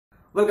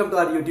Welcome to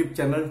our YouTube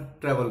channel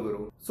Travel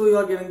Guru. So you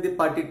are giving the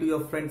party to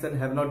your friends and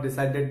have not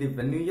decided the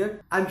venue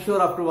yet? I'm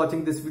sure after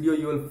watching this video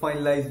you will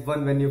finalize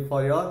one venue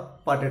for your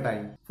party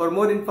time. For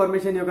more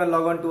information you can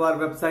log on to our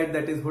website,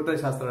 that is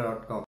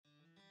hotelshastra.com.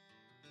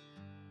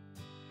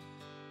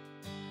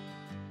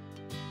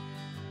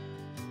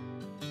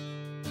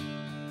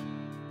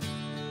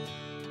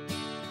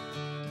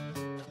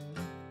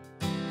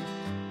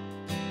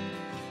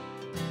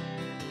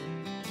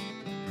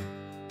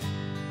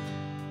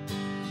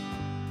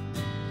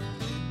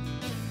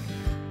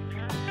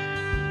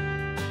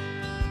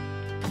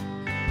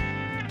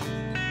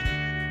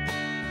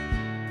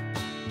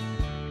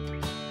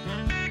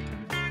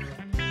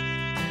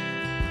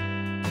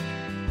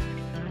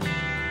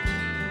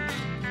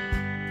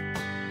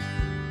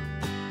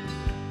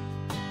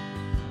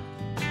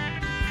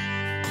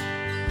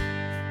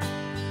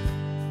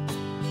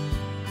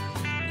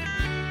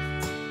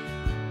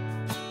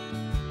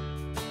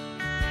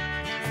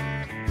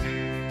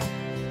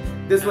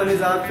 This one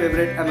is our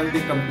favorite among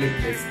the complete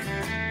list.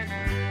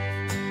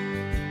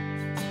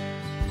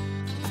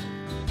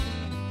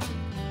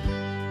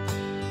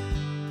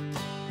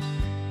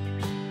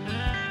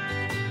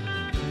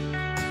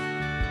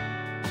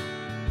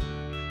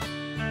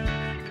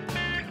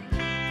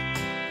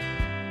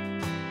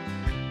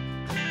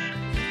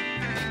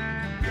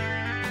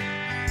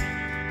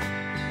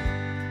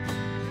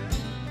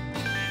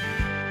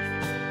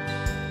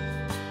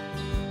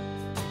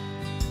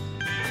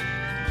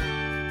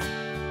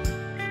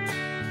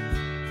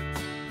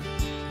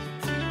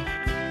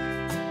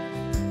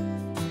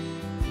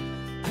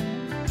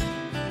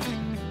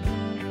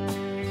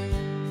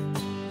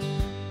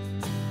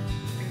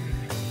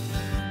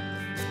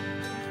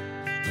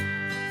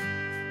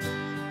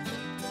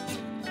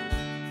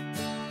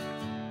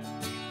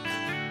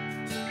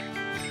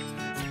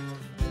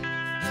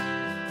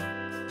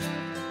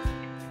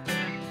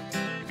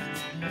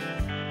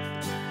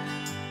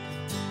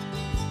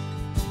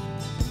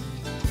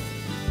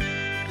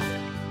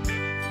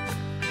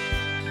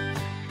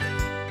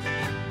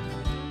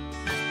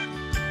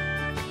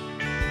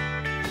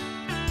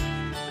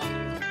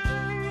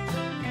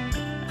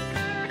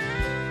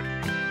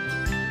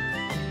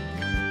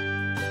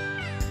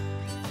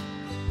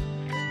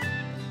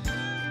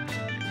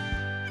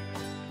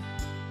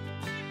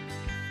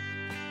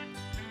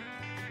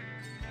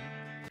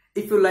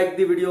 If you like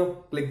the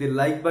video, click the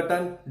like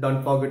button.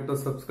 Don't forget to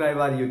subscribe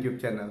our YouTube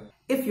channel.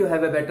 If you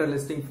have a better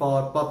listing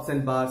for pubs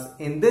and bars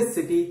in this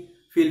city,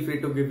 feel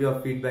free to give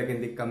your feedback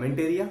in the comment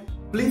area.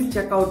 Please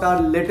check out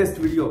our latest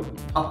video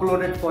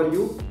uploaded for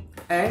you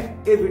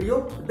and a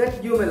video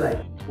that you may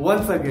like.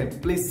 Once again,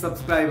 please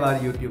subscribe our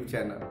YouTube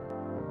channel.